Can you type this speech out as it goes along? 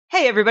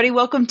Hey, everybody.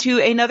 Welcome to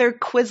another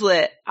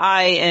Quizlet.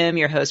 I am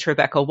your host,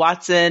 Rebecca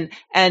Watson,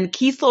 and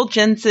Keithel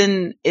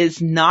Jensen is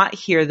not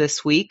here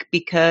this week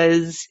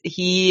because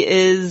he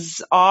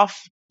is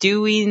off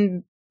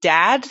doing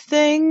dad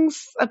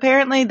things.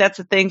 Apparently, that's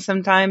a thing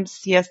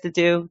sometimes he has to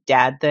do,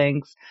 dad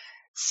things.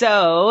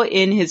 So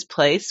in his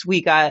place,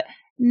 we got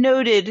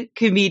noted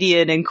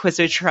comedian and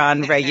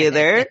Quizotron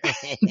regular,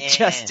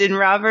 Justin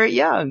Robert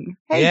Young.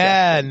 Hey,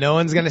 Justin. No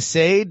one's going to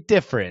say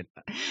different.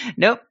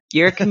 Nope.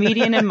 You're a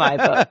comedian in my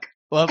book.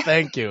 Well,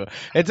 thank you.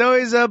 It's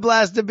always a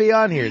blast to be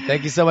on here.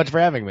 Thank you so much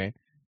for having me.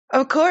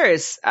 Of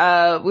course. We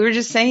were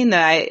just saying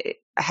that I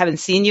haven't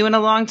seen you in a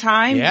long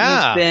time.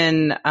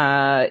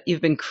 Yeah. You've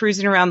been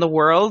cruising around the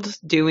world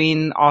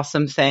doing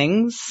awesome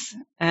things,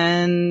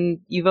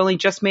 and you've only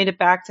just made it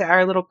back to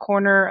our little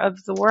corner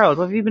of the world.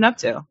 What have you been up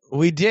to?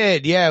 We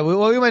did. Yeah.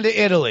 We went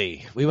to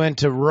Italy. We went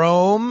to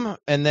Rome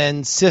and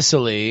then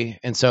Sicily.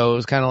 And so it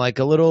was kind of like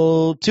a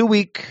little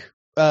 2-week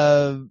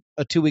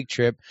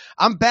trip.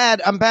 I'm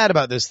bad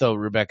about this though,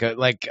 Rebecca.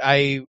 Like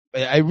I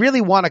really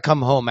want to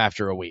come home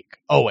after a week.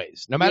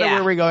 Always. No matter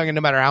where we're going and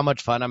no matter how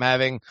much fun I'm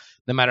having,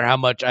 no matter how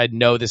much I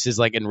know this is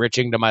like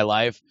enriching to my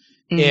life.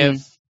 Mm-hmm.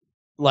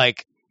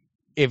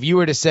 If you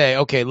were to say,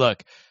 okay,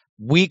 look,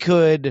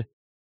 the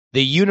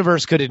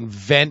universe could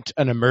invent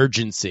an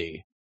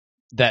emergency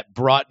that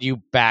brought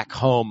you back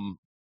home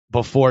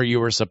before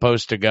you were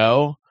supposed to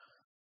go,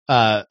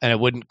 and it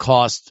wouldn't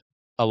cost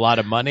a lot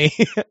of money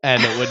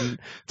and it wouldn't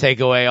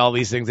take away all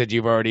these things that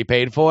you've already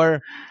paid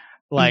for.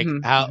 Like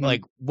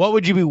what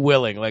would you be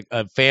willing? Like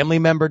a family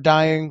member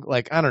dying?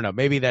 Like, I don't know,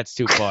 maybe that's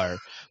too far,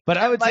 but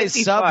I would say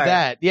sub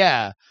that.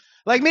 Yeah.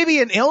 Like maybe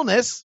an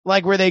illness,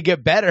 like where they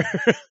get better.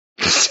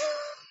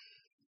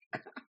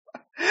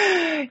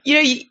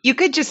 You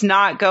could just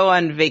not go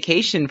on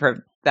vacation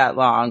for that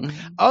long.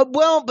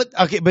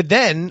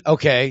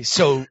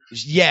 So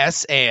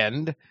yes.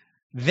 And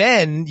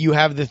then you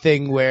have the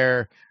thing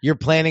where you're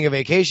planning a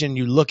vacation,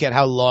 you look at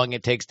how long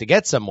it takes to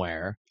get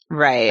somewhere.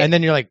 Right. And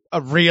then you're like,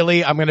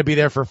 really? I'm going to be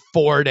there for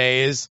 4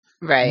 days?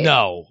 Right.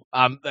 No.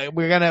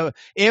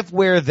 If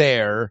we're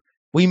there,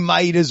 we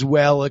might as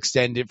well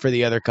extend it for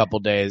the other couple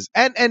days.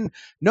 And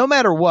no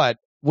matter what,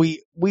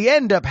 we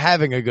end up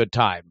having a good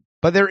time.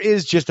 But there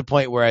is just a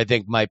point where I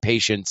think my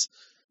patience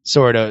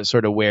sort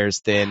of wears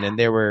thin. And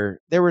there were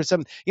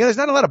some, there's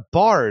not a lot of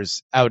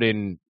bars out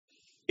in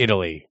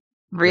Italy.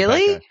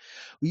 Really? Rebecca.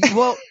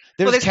 Well,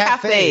 there's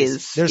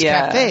cafes. There's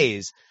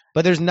cafes,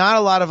 but there's not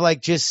a lot of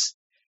like just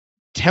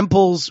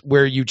temples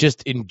where you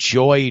just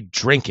enjoy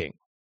drinking.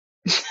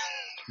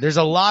 There's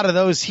a lot of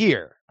those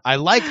here. I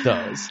like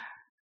those.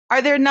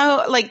 Are there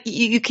no, like,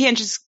 you can't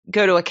just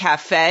go to a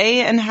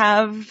cafe and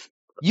have...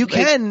 You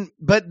can,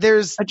 but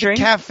there's the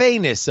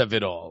cafe-ness of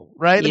it all,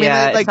 right?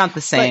 Yeah, it's not the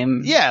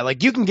same.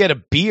 Like you can get a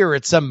beer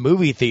at some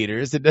movie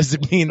theaters. It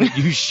doesn't mean that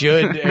you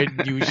should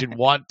and you should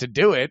want to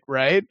do it,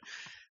 right?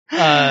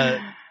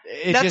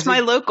 That's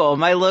my local.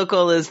 My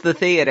local is the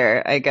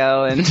theater. I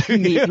go and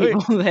meet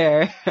people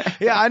there.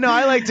 Yeah, I know.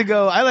 I like to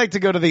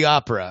go to the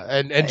opera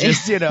and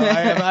just,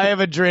 I have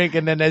a drink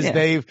and then as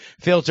they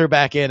filter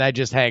back in, I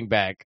just hang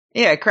back.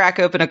 Yeah, crack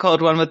open a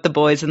cold one with the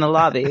boys in the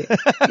lobby.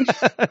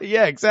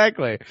 Yeah,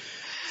 exactly.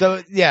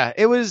 So yeah,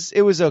 it was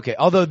okay.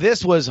 Although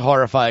this was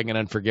horrifying and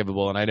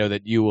unforgivable, and I know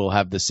that you will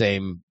have the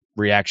same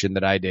reaction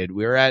that I did.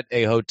 We were at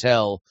a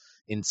hotel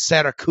in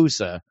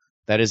Siracusa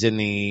that is in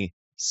the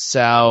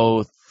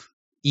southeast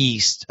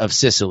of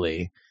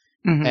Sicily.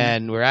 Mm-hmm.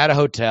 And we're at a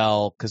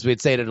hotel because we had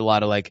stayed at a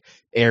lot of like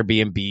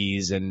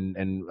Airbnbs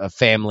and a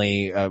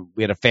family.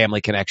 We had a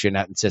family connection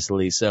out in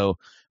Sicily. So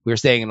we were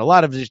staying in a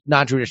lot of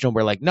non-traditional.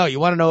 We're like, no, you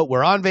want to know what?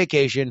 We're on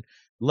vacation.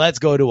 Let's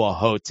go to a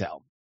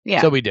hotel.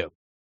 Yeah. So we do.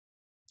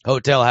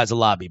 Hotel has a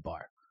lobby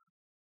bar.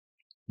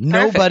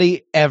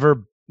 Nobody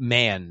ever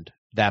manned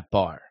that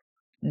bar.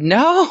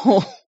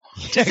 No.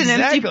 Just an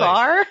empty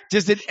bar?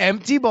 Just an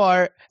empty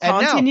bar.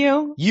 And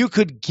now you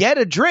could get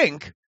a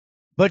drink,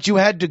 but you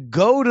had to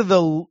go to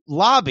the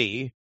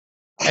lobby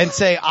and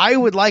say, I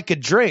would like a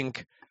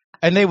drink.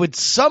 And they would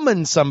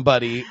summon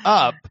somebody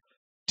up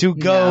to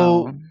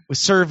go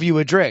serve you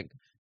a drink.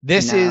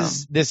 This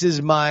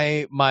is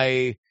my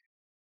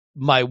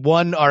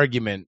one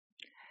argument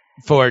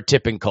for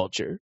tipping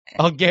culture.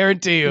 I'll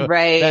guarantee you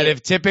that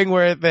if tipping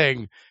were a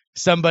thing,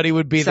 somebody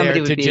would be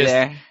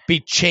be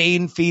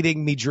chain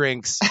feeding me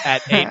drinks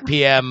at 8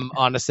 p.m.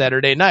 on a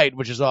Saturday night,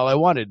 which is all I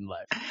wanted in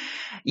life.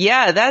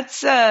 Yeah,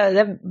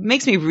 that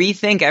makes me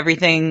rethink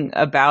everything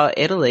about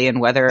Italy and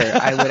whether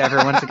I would ever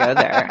want to go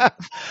there.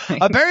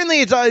 Apparently,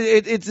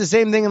 it's the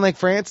same thing in like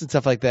France and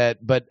stuff like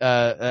that. But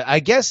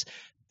I guess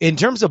in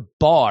terms of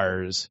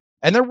bars,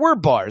 and there were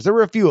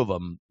a few of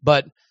them,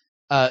 but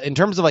in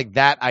terms of like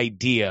that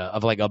idea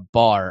of like a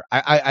bar,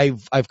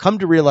 I've come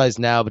to realize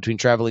now between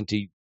traveling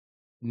to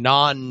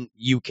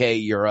non-UK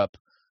Europe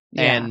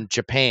and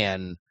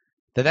Japan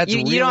that's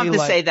you don't have to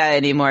say that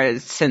anymore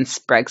since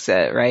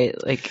Brexit, right?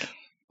 Like.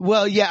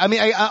 Well, yeah, I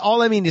mean,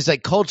 all I mean is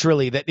like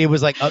culturally that it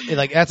was like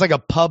that's like a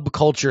pub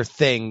culture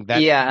thing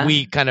that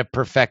we kind of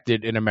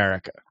perfected in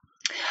America.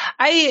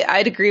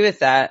 I'd agree with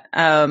that.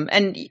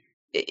 And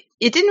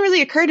it didn't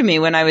really occur to me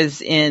when I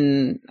was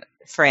in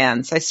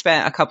France. I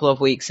spent a couple of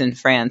weeks in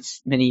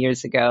France many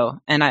years ago,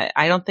 and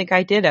I don't think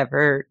I did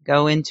ever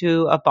go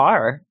into a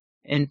bar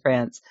in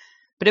France.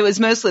 But it was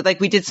mostly like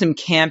we did some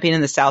camping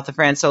in the south of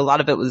France, so a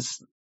lot of it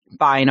was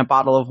buying a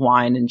bottle of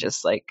wine and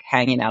just like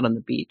hanging out on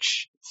the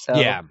beach. So,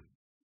 Yeah.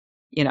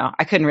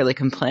 I couldn't really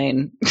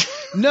complain.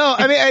 No,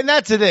 I mean, and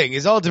that's the thing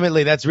is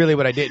ultimately that's really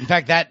what I did. In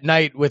fact, that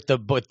night with the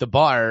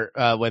bar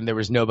when there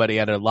was nobody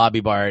at a lobby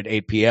bar at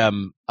 8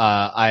 p.m.,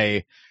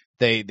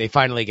 they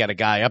finally get a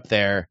guy up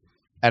there,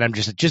 and I'm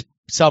just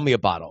sell me a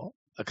bottle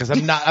because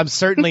I'm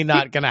certainly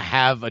not gonna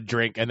have a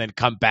drink and then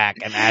come back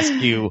and ask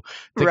you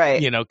to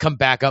Right. come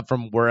back up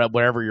from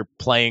wherever you're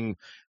playing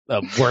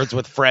Words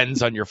with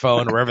Friends on your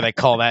phone or wherever they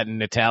call that in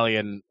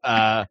Italian.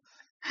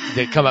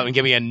 They come up and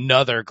give me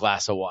another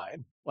glass of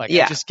wine. Like,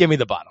 just give me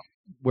the bottle.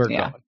 We're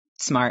going.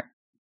 Smart.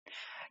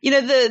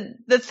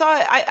 The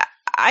thought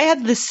I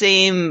had the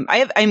same.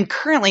 I'm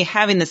currently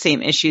having the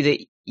same issue that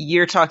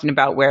you're talking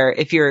about, where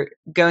if you're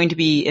going to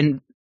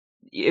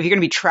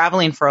be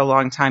traveling for a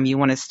long time, you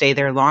want to stay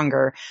there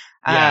longer.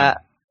 Yeah.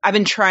 I've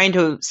been trying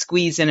to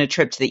squeeze in a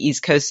trip to the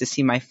East Coast to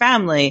see my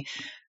family,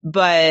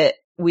 but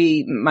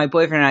my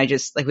boyfriend and I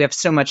just we have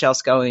so much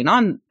else going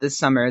on this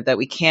summer that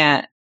we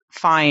can't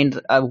find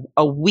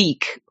a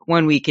week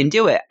when we can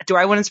do it. Do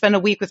I want to spend a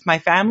week with my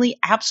family?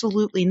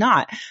 Absolutely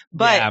not.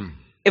 But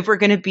if we're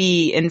going to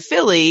be in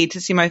Philly to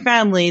see my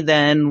family,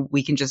 then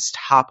we can just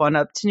hop on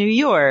up to New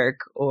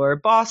York or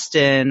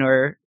Boston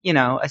or,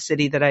 a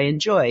city that I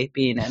enjoy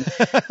being in.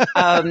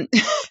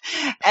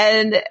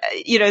 And,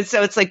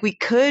 so it's like we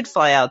could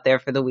fly out there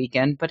for the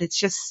weekend, but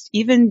it's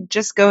even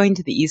just going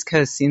to the East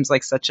Coast seems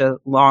like such a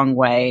long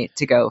way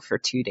to go for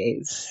 2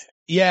 days.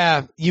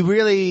 Yeah,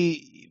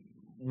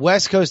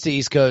 West Coast to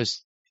East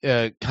Coast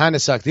kind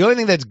of suck. The only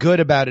thing that's good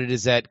about it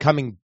is that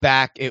coming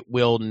back, it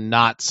will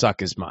not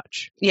suck as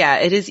much. Yeah,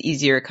 it is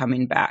easier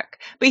coming back.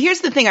 But here's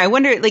the thing. I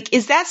wonder,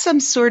 is that some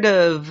sort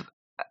of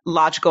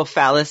logical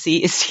fallacy?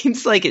 It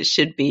seems like it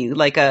should be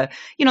like a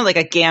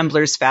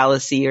gambler's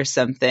fallacy or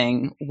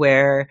something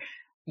where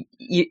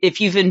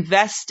if you've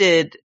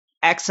invested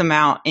X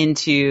amount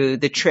into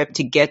the trip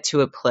to get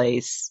to a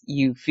place,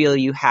 you feel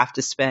you have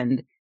to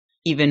spend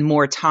even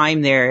more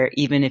time there,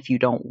 even if you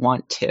don't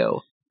want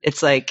to.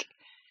 It's like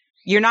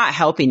you're not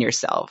helping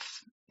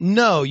yourself.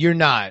 No, you're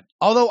not.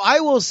 Although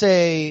I will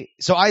say,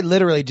 so I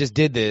literally just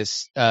did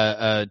this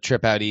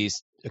trip out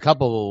east a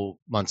couple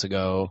months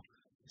ago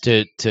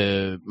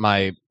to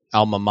my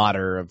alma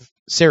mater of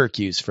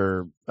Syracuse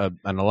for an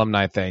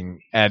alumni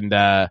thing, and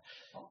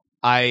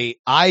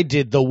I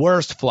did the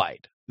worst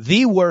flight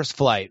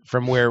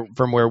from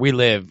where we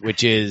live,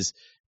 which is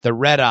the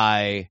red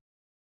eye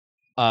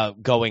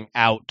going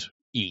out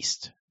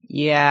east.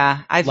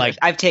 Yeah,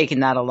 I've taken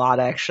that a lot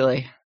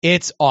actually.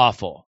 It's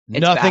awful.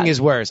 Nothing is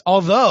worse.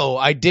 Although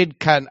I did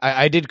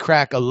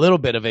crack a little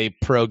bit of a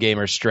pro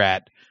gamer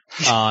strat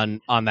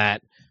on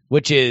that,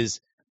 which is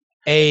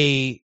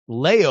a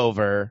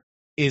layover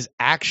is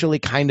actually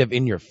kind of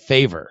in your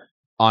favor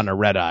on a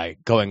red eye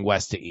going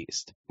west to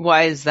east.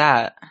 Why is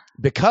that?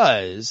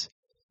 Because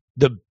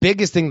the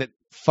biggest thing that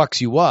fucks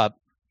you up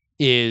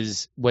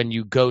is when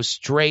you go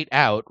straight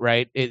out,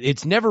 right?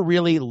 It's never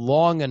really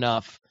long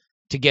enough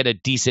to get a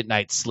decent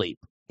night's sleep.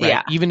 Right?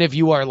 Yeah. Even if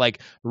you are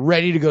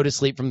ready to go to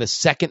sleep from the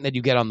second that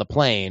you get on the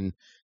plane,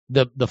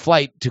 the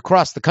flight to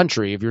cross the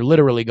country, if you're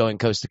literally going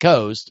coast to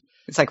coast,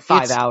 it's like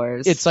 5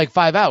 hours. It's like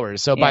 5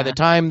 hours. So by the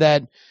time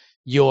that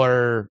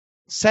you're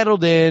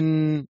settled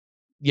in,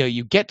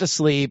 you get to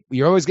sleep,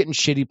 you're always getting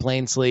shitty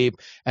plane sleep,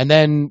 and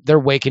then they're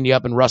waking you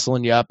up and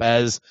rustling you up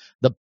as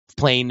the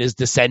plane is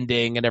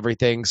descending and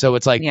everything. So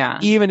it's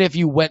even if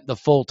you went the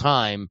full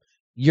time,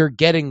 you're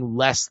getting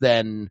less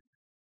than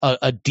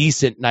a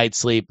decent night's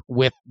sleep,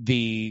 with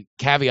the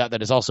caveat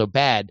that is also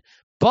bad.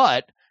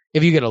 But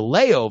if you get a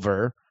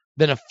layover,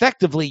 then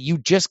effectively you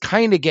just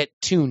kind of get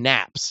 2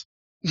 naps.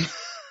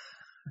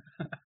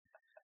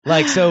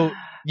 So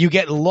you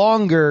get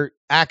longer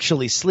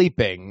actually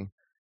sleeping.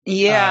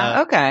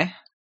 Yeah. Okay.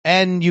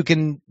 And you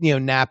can,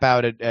 nap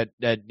out at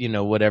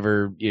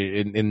whatever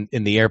in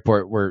the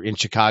airport in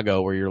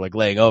Chicago where you're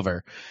laying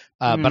over.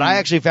 But I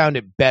actually found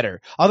it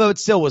better, although it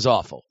still was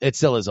awful. It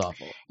still is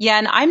awful. Yeah.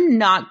 And I'm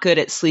not good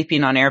at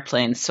sleeping on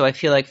airplanes. So I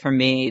feel like for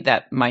me,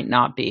 that might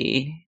not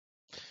be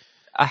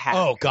a hack.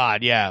 Oh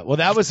God. Yeah. Well,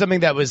 that was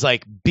something that was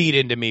beat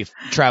into me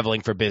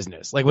traveling for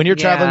business. When you're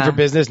traveling for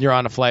business and you're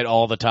on a flight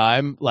all the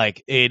time,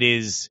 it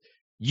is,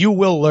 you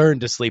will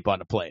learn to sleep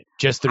on a plane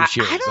just through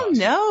sheer exhaustion. I don't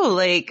know.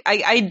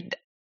 I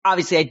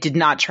obviously I did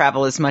not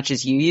travel as much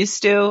as you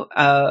used to.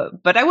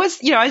 But I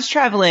was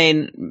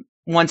traveling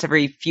once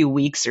every few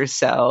weeks or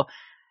so.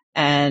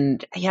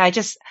 And yeah,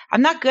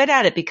 I'm not good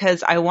at it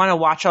because I want to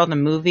watch all the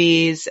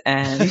movies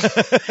and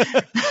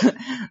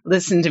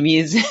listen to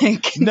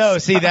music. No,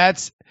 see,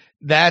 that's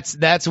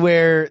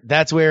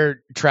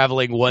where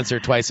traveling once or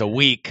twice a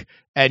week,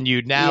 and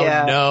you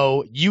now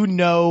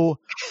know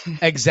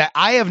exact.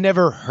 I have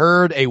never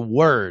heard a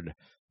word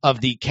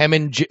of the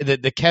Kevin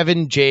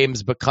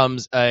James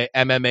becomes a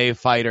MMA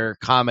fighter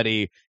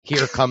comedy,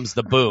 Here Comes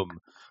the Boom.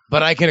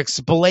 But I can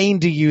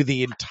explain to you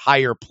the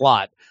entire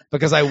plot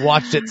because I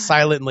watched it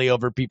silently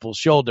over people's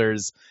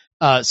shoulders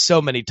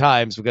so many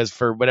times because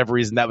for whatever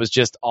reason that was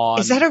just on.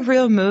 Is that a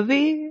real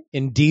movie?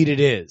 Indeed it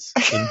is.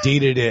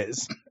 Indeed it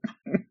is.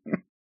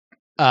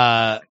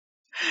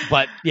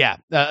 But yeah,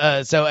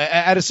 so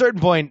at a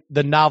certain point,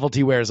 the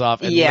novelty wears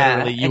off, and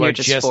literally you are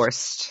just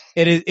forced.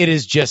 It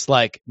is just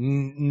like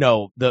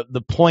no.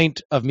 The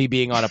point of me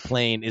being on a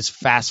plane is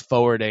fast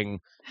forwarding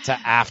to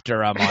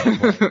after I'm on a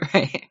plane.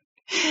 Right.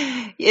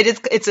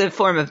 It's a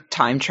form of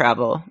time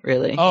travel,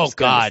 really. Oh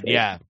God,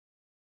 yeah.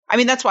 I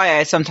mean, that's why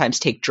I sometimes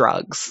take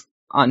drugs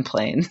on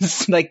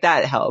planes. Like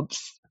that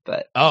helps.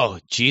 But oh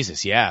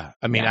Jesus, yeah.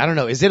 I mean, I don't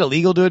know. Is it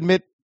illegal to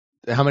admit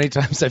how many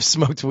times I've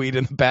smoked weed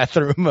in the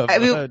bathroom of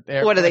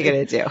what are they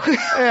going to do?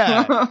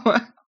 Yeah.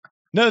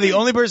 No, the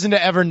only person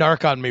to ever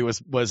narc on me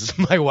was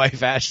my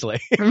wife, Ashley.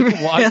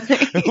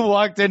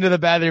 Walked into the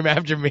bathroom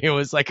after me and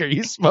was like, are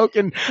you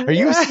smoking? Are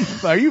you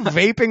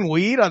vaping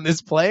weed on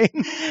this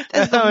plane?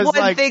 That's the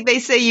one thing they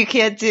say you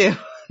can't do.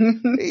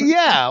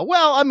 Yeah.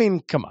 Well, I mean,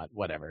 come on,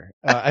 whatever.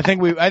 I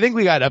think we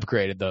got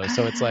upgraded though.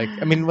 So it's like,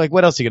 I mean, like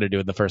what else are you going to do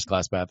in the first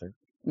class bathroom?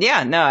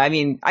 Yeah, no, I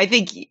mean, I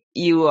think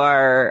you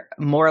are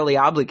morally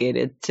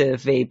obligated to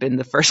vape in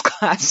the first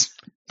class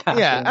bathroom.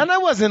 Yeah, and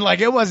it wasn't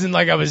like I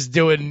was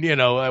doing,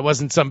 I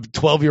wasn't some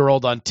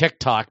 12-year-old on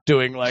TikTok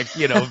doing like,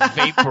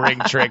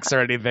 vape tricks or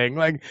anything.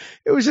 Like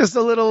it was just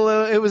a little,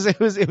 it was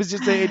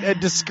just a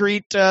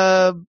discreet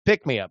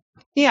pick me up.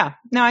 Yeah,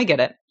 no, I get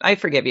it. I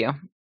forgive you.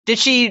 Did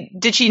she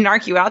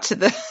narc you out to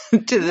the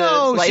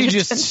No, flight she attendant?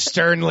 just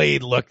sternly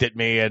looked at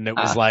me, and it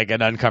was like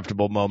an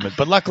uncomfortable moment.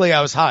 But luckily,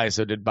 I was high,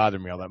 so it didn't bother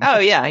me all that much. Oh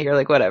yeah, you're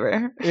like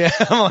whatever. Yeah,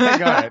 I'm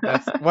like, all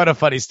right, what a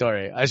funny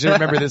story. I should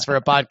remember this for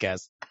a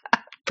podcast.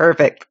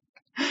 Perfect.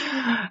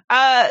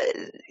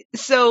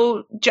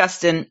 So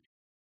Justin,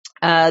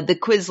 the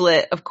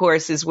Quizlet, of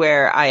course, is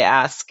where I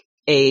ask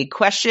a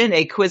question,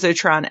 a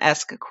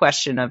Quizotron-esque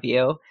question of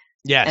you.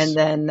 Yes, and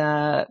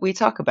then we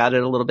talk about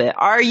it a little bit.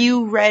 Are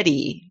you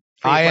ready?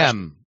 I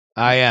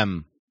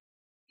am.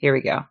 Here we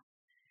go.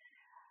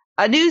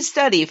 A new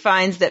study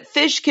finds that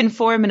fish can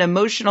form an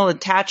emotional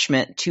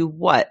attachment to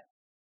what?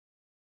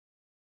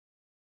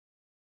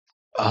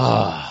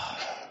 Oh,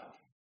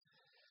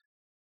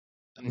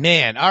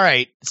 man. All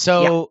right.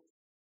 So yeah.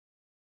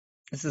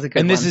 This is a good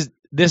one.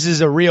 This is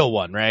a real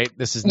one, right?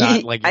 This is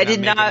not like I did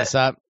not make this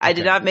up. I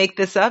did not make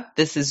this up.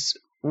 This is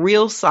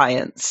real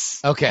science.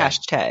 Okay.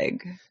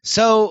 Hashtag.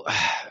 So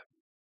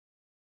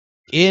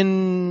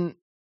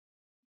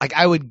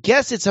I would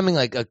guess it's something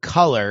like a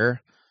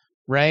color,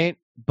 right?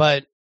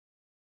 But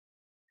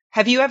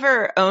have you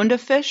ever owned a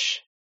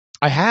fish?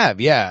 I have,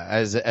 yeah.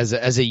 As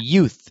a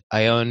youth,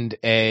 I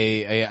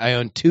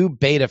owned two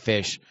beta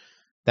fish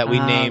that we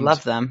named.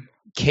 Love them.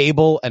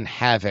 Cable and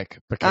Havoc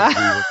because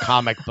we were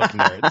comic book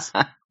nerds.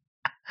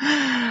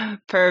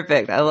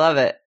 Perfect. I love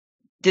it.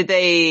 Did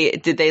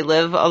they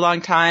live a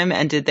long time,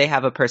 and did they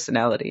have a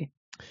personality?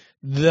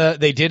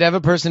 They did have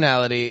a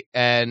personality,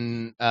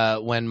 and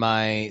when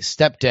my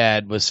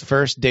stepdad was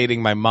first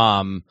dating my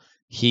mom,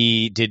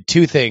 he did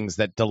two things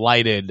that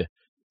delighted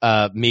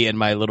me and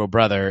my little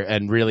brother,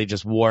 and really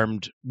just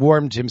warmed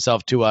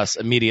himself to us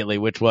immediately.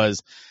 Which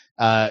was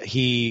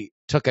he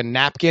took a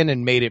napkin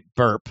and made it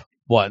burp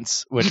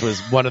once, which was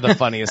one of the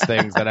funniest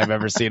things that I've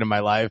ever seen in my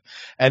life.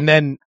 And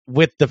then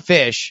with the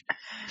fish,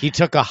 he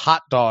took a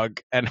hot dog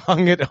and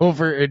hung it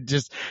over and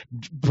just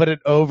put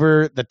it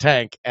over the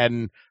tank,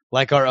 and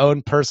like our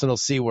own personal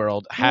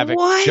SeaWorld, Havoc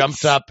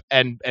jumped up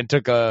and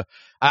took a.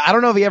 I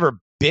don't know if he ever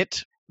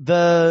bit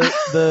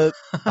the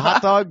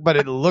hot dog, but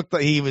it looked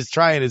like he was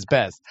trying his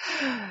best.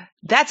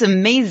 That's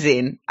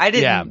amazing. I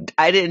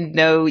didn't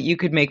know you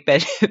could make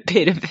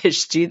beta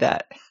fish do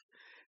that.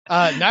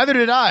 Neither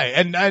did I,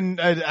 and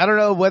I don't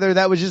know whether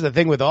that was just a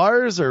thing with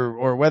ours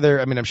or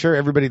whether, I mean, I'm sure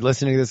everybody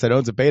listening to this that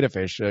owns a beta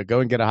fish, go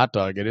and get a hot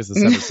dog. It is the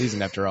summer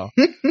season after all.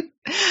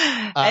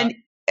 And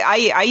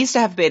I used to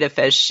have beta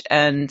fish,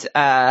 and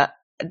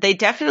they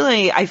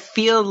definitely, I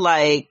feel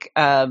like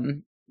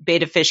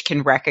beta fish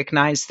can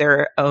recognize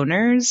their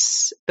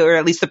owners, or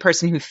at least the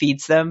person who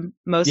feeds them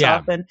most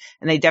often,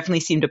 and they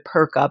definitely seem to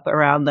perk up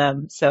around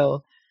them.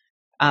 So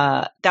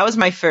that was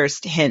my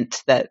first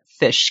hint that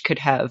fish could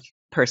have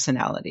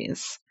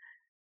personalities.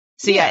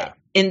 So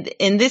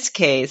in this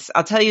case,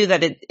 I'll tell you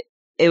that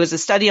it was a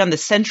study on the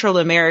Central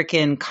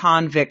American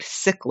convict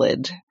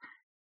cichlid.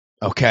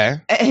 Okay.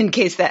 In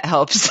case that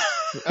helps.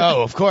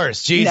 Oh, of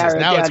course. Jesus.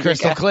 Now it's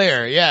crystal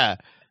clear. Yeah.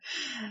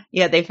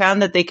 Yeah, they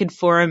found that they could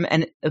form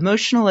an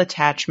emotional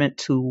attachment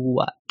to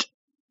what?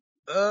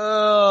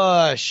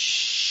 Oh,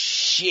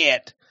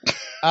 shit.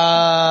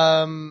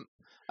 An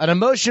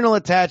emotional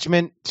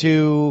attachment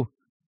to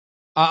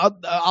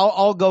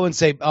I'll go and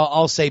say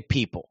I'll say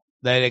people,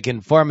 that it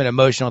can form an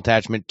emotional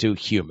attachment to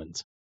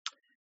humans.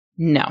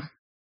 No.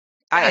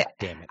 God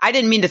damn it. I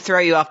didn't mean to throw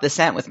you off the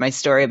scent with my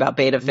story about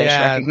beta fish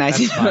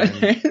recognizing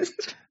owners.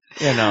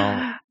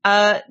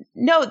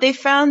 No, they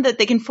found that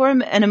they can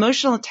form an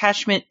emotional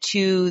attachment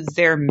to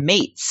their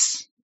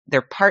mates,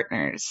 their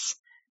partners.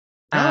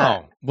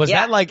 Oh, is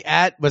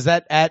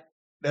that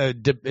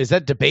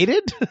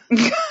debated?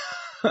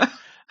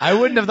 I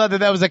wouldn't have thought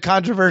that was a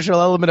controversial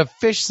element of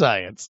fish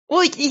science.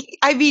 Well,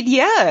 I mean,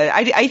 yeah,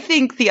 I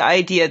think the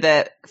idea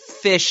that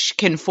fish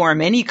can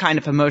form any kind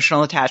of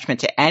emotional attachment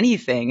to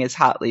anything is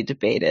hotly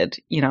debated.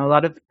 You know, a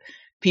lot of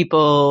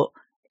people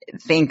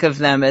think of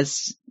them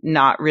as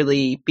not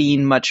really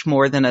being much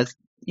more than a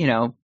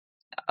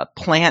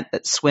plant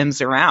that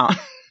swims around.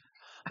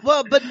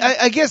 Well, but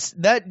I guess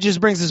that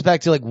just brings us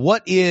back to like,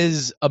 what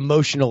is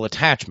emotional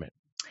attachment?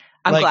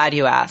 I'm glad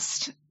you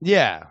asked.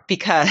 Yeah.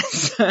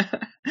 Because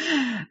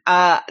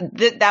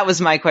that was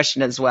my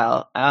question as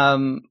well.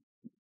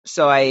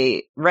 So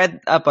I read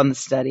up on the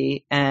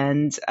study,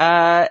 and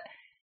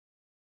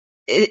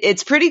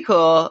it's pretty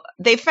cool.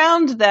 They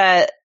found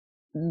that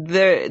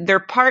their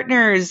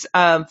partners,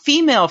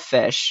 female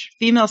fish,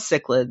 female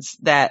cichlids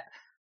that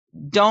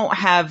don't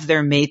have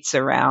their mates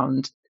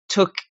around,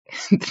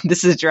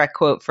 this is a direct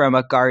quote from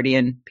a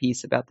Guardian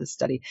piece about this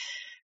study,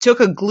 took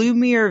a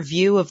gloomier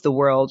view of the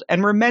world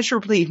and were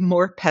measurably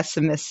more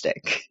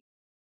pessimistic.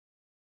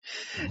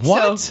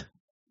 What?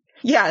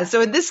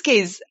 So in this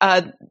case,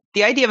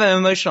 the idea of an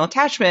emotional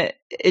attachment,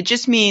 it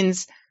just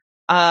means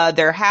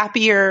they're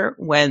happier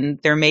when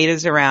their mate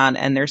is around,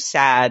 and they're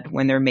sad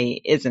when their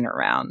mate isn't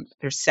around.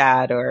 They're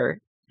sad,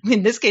 or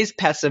in this case,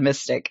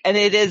 pessimistic. And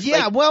it is.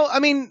 Yeah, well, I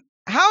mean,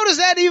 how does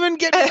that even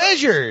get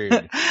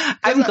measured?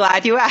 I'm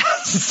glad you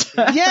asked.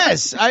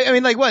 Yes. I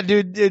mean, like, what?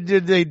 Did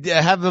they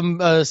have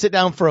them sit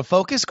down for a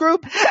focus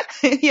group?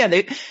 Yeah,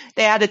 they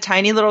had a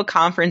tiny little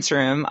conference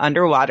room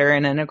underwater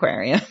in an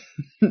aquarium.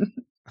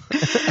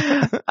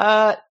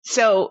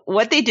 So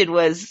what they did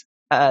was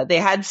they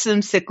had some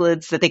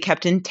cichlids that they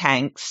kept in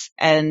tanks.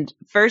 And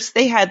first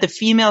they had the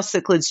female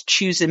cichlids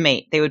choose a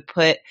mate. They would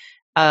put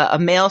a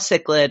male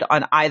cichlid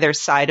on either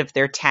side of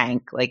their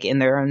tank, like in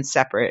their own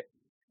separate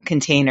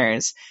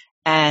containers,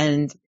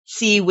 and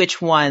see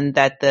which one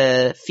that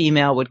the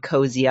female would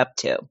cozy up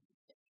to.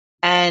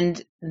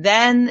 And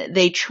then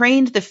they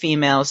trained the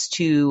females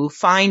to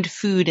find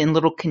food in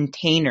little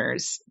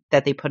containers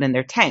that they put in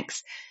their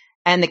tanks.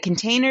 And the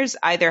containers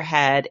either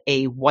had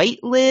a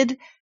white lid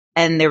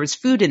and there was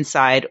food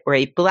inside, or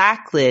a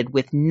black lid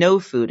with no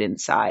food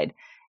inside.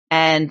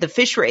 And the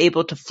fish were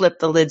able to flip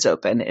the lids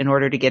open in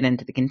order to get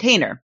into the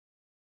container.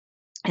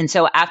 And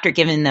so after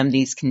giving them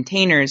these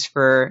containers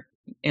for,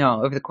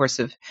 over the course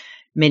of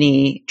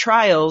many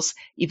trials,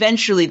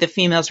 eventually the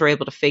females were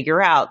able to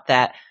figure out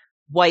that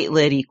white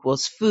lid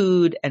equals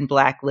food and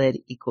black lid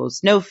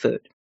equals no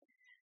food.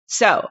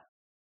 So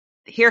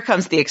here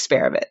comes the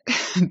experiment.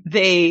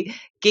 They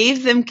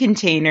gave them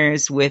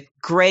containers with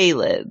gray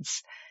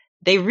lids.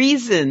 They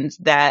reasoned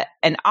that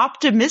an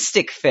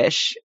optimistic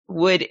fish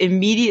would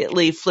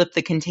immediately flip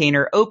the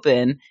container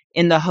open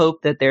in the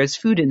hope that there's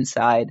food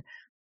inside,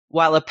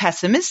 while a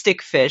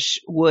pessimistic fish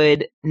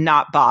would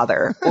not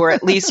bother, or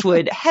at least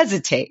would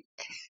hesitate.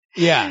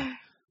 Yeah.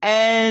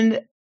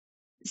 And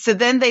so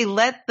then they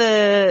let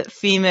the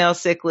female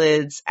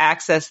cichlids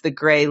access the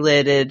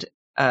gray-lidded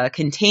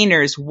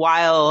containers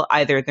while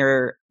either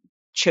their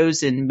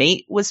chosen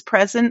mate was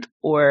present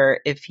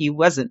or if he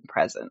wasn't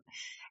present.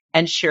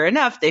 And sure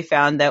enough, they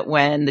found that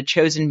when the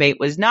chosen mate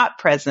was not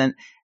present,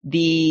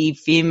 the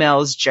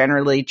females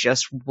generally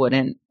just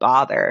wouldn't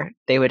bother.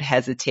 They would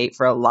hesitate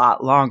for a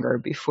lot longer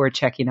before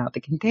checking out the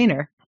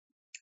container.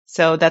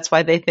 So that's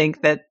why they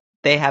think that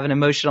they have an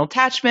emotional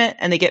attachment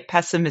and they get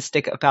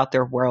pessimistic about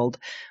their world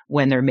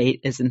when their mate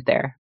isn't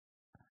there.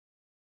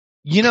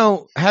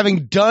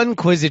 Having done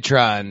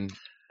Quizitron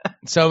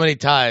so many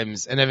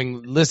times and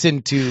having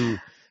listened to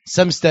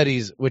some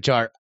studies which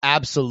are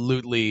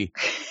absolutely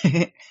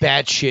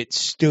batshit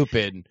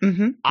stupid,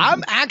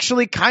 I'm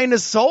actually kind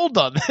of sold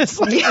on this.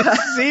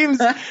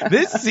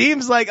 This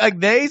seems like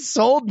they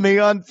sold me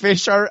on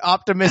fish are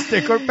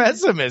optimistic or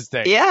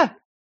pessimistic.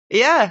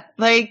 Yeah.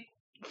 Like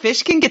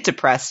fish can get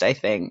depressed, I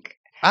think.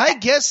 I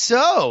guess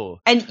so.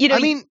 And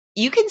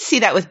you can see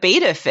that with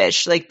betta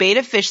fish, like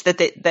betta fish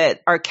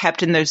that are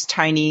kept in those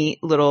tiny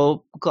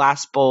little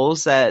glass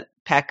bowls at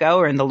Petco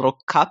or in the little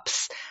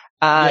cups.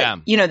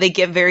 They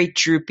get very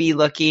droopy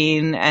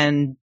looking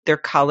and their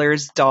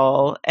color's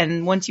dull.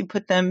 And once you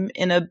put them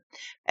in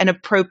an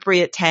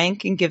appropriate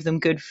tank and give them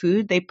good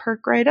food, they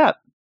perk right up.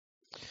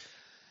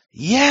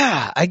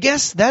 Yeah, I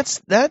guess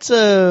that's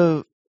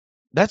a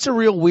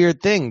real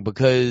weird thing,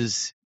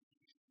 because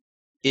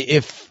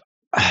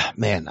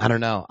man, I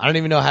don't know. I don't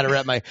even know how to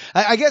wrap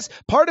I guess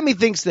part of me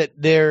thinks that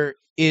there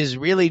is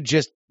really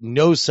just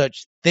no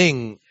such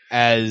thing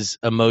as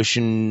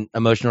emotional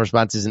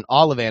responses in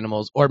all of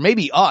animals, or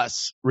maybe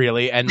us,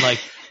 really. And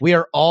like, we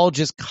are all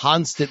just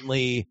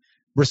constantly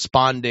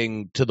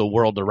responding to the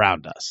world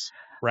around us.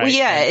 Right. Well,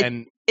 yeah.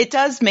 It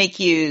does make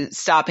you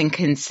stop and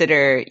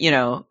consider,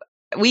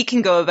 we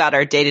can go about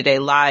our day-to-day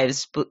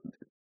lives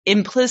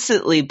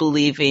implicitly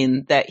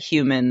believing that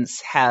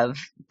humans have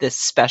this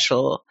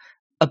special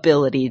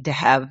ability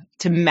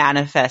to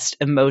manifest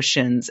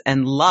emotions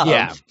and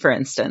love, for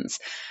instance.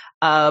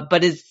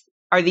 But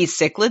are these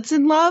cichlids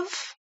in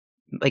love?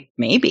 Like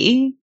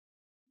maybe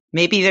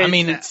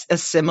it's a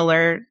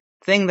similar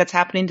thing that's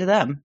happening to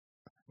them.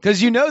 Because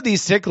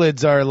these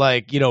cichlids are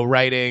like,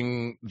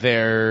 writing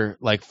their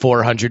like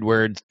 400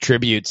 word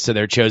tributes to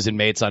their chosen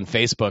mates on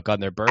Facebook on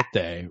their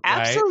birthday.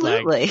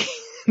 Absolutely.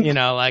 Right?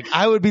 Like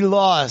I would be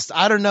lost.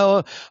 I don't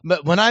know.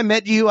 But when I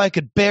met you, I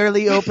could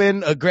barely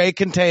open a gray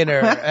container.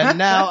 And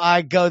now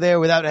I go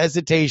there without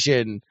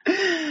hesitation.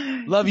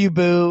 Love you,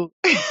 boo.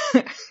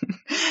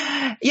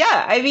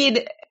 Yeah. I mean,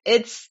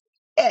 it's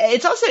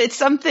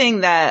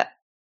something that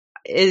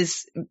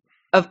is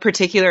of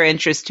particular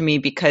interest to me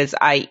because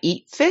I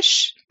eat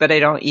fish, but I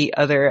don't eat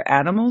other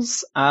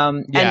animals.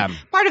 And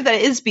part of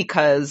that is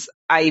because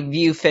I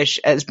view fish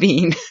as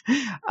being,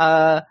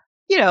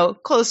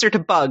 closer to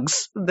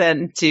bugs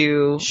than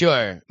to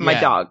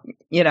my dog,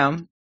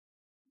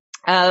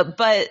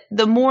 But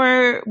the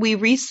more we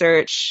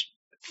research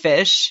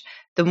fish,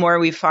 the more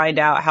we find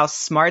out how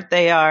smart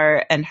they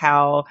are and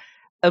how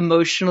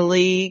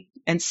emotionally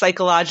and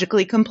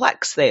psychologically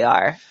complex they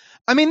are.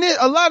 I mean,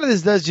 a lot of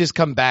this does just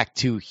come back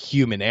to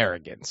human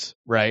arrogance,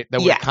 right?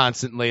 That we're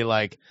constantly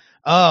like,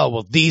 oh,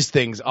 well, these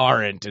things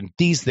aren't and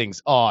these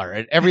things are.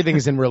 And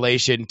everything's in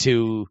relation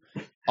to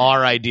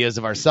our ideas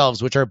of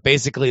ourselves, which are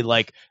basically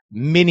like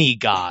mini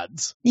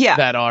gods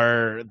that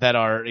are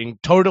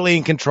totally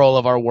in control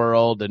of our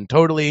world and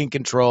totally in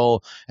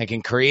control and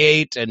can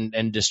create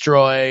and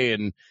destroy.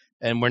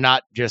 And we're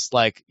not just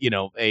like,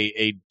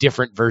 a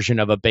different version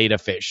of a beta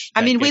fish.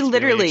 I mean, we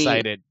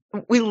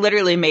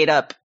literally made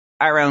up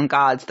our own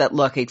gods that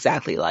look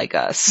exactly like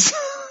us.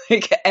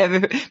 Like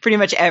pretty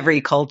much every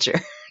culture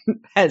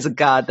has a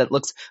god that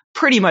looks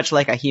pretty much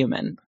like a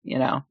human,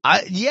 although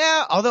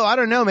I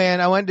don't know, man.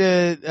 I went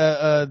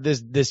to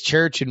this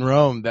church in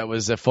Rome that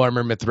was a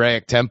former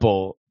Mithraic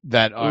temple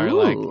that are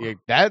like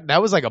that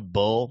was like a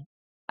bull.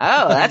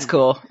 Oh, that's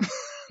cool.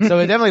 So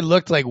it definitely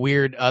looked like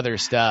weird other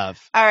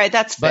stuff. All right,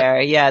 that's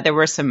fair. Yeah, there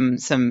were some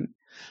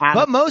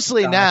but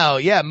mostly now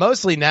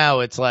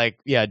it's like,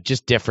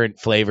 just different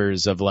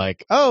flavors of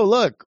like, oh,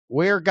 look,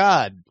 we're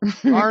God.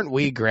 Aren't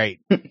we great?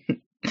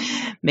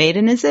 Made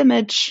in his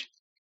image.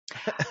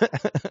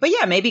 But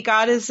maybe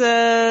God is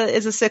a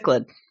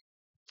cichlid.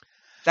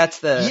 That's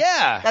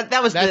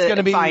that was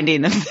the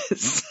finding of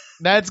this.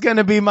 That's going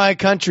to be my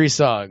country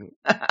song.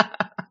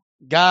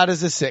 God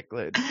is a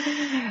cichlid.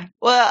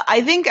 Well,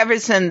 I think ever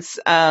since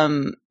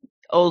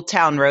Old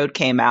Town Road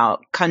came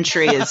out,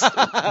 country is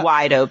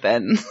wide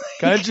open.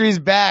 Country's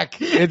back.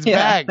 It's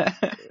back.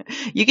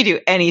 You can do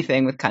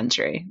anything with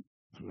country.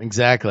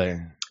 Exactly.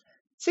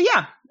 So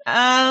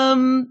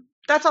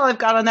that's all I've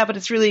got on that, but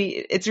it's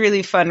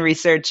really fun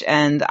research,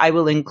 and I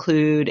will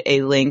include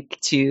a link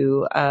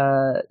to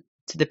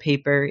the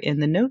paper in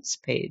the notes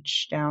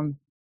page down,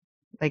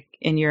 like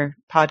in your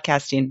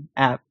podcasting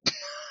app.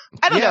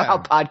 I don't know how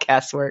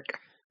podcasts work.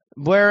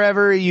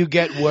 Wherever you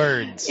get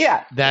words.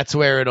 That's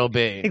where it'll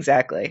be.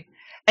 Exactly.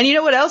 And you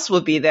know what else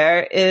will be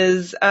there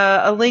is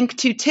a link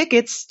to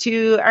tickets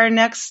to our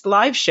next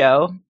live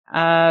show.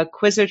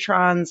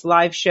 Quizotron's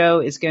live show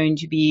is going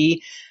to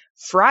be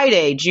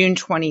Friday, June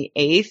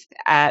 28th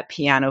at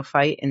Piano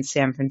Fight in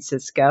San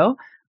Francisco.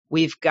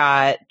 We've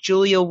got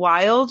Julia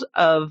Wild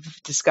of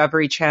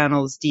Discovery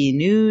Channel's D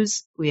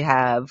News. We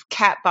have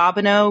Kat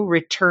Bobineau,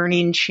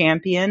 returning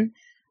champion.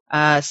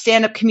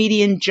 Stand-up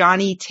comedian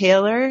Johnny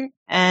Taylor,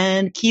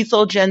 and Keith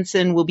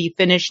Jensen will be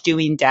finished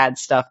doing dad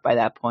stuff by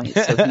that point.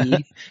 So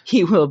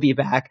he will be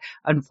back,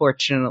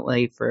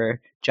 unfortunately for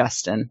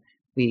Justin.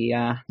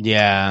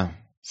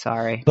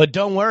 Sorry. But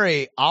don't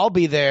worry, I'll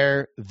be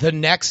there the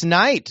next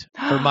night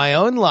for my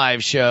own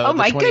live show. Oh,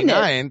 my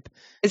goodness.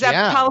 Is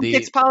that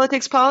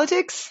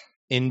politics?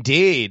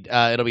 Indeed.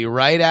 It'll be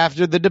right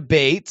after the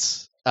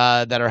debates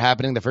that are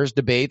happening. The first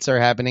debates are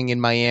happening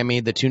in Miami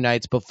the 2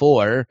 nights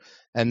before.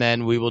 And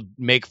then we will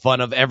make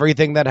fun of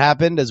everything that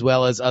happened, as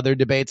well as other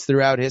debates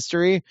throughout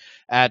history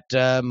at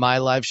my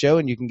live show.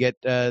 And you can get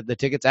the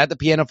tickets at the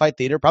Piano Fight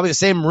Theater, probably the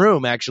same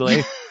room,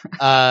 actually,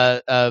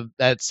 at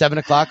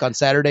 7:00 on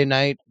Saturday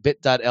night,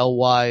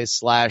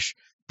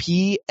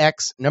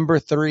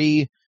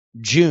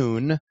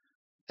 bit.ly/PX3June.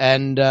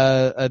 And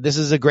this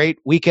is a great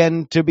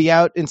weekend to be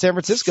out in San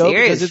Francisco.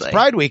 Seriously. Because it's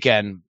Pride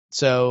weekend.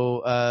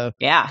 So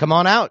come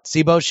on out,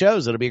 see both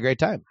shows. It'll be a great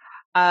time.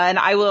 And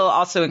I will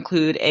also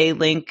include a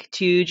link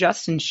to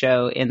Justin's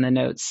show in the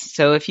notes.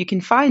 So if you can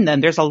find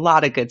them, there's a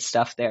lot of good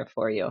stuff there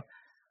for you.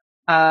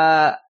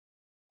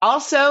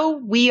 Also,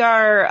 we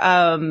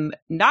are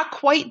not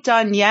quite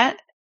done yet.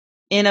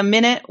 In a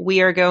minute,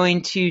 we are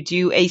going to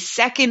do a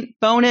second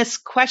bonus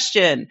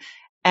question.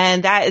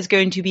 And that is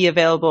going to be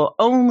available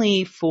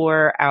only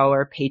for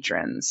our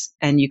patrons.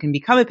 And you can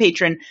become a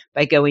patron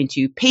by going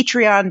to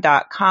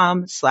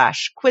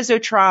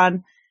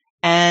patreon.com/Quizotron.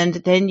 And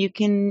then you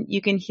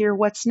can hear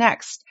what's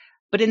next.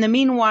 But in the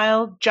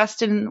meanwhile,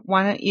 Justin,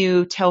 why don't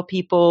you tell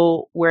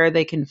people where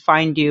they can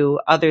find you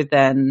other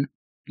than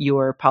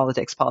your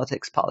politics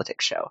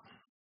show?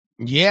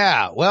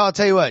 Yeah. Well, I'll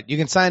tell you what. You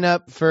can sign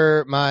up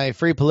for my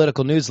free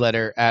political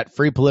newsletter at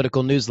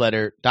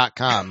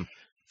freepoliticalnewsletter.com.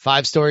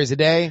 5 stories a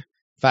day,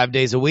 5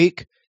 days a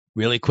week.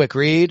 Really quick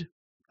read.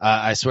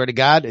 I swear to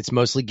God, it's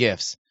mostly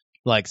GIFs.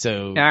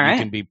 So you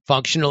can be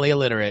functionally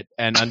illiterate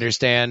and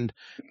understand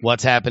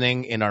what's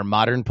happening in our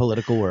modern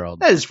political world.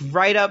 That is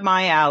right up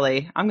my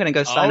alley. I'm going to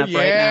go sign up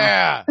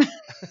right now.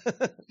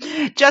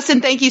 Yeah.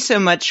 Justin, thank you so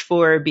much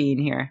for being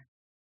here.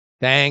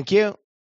 Thank you.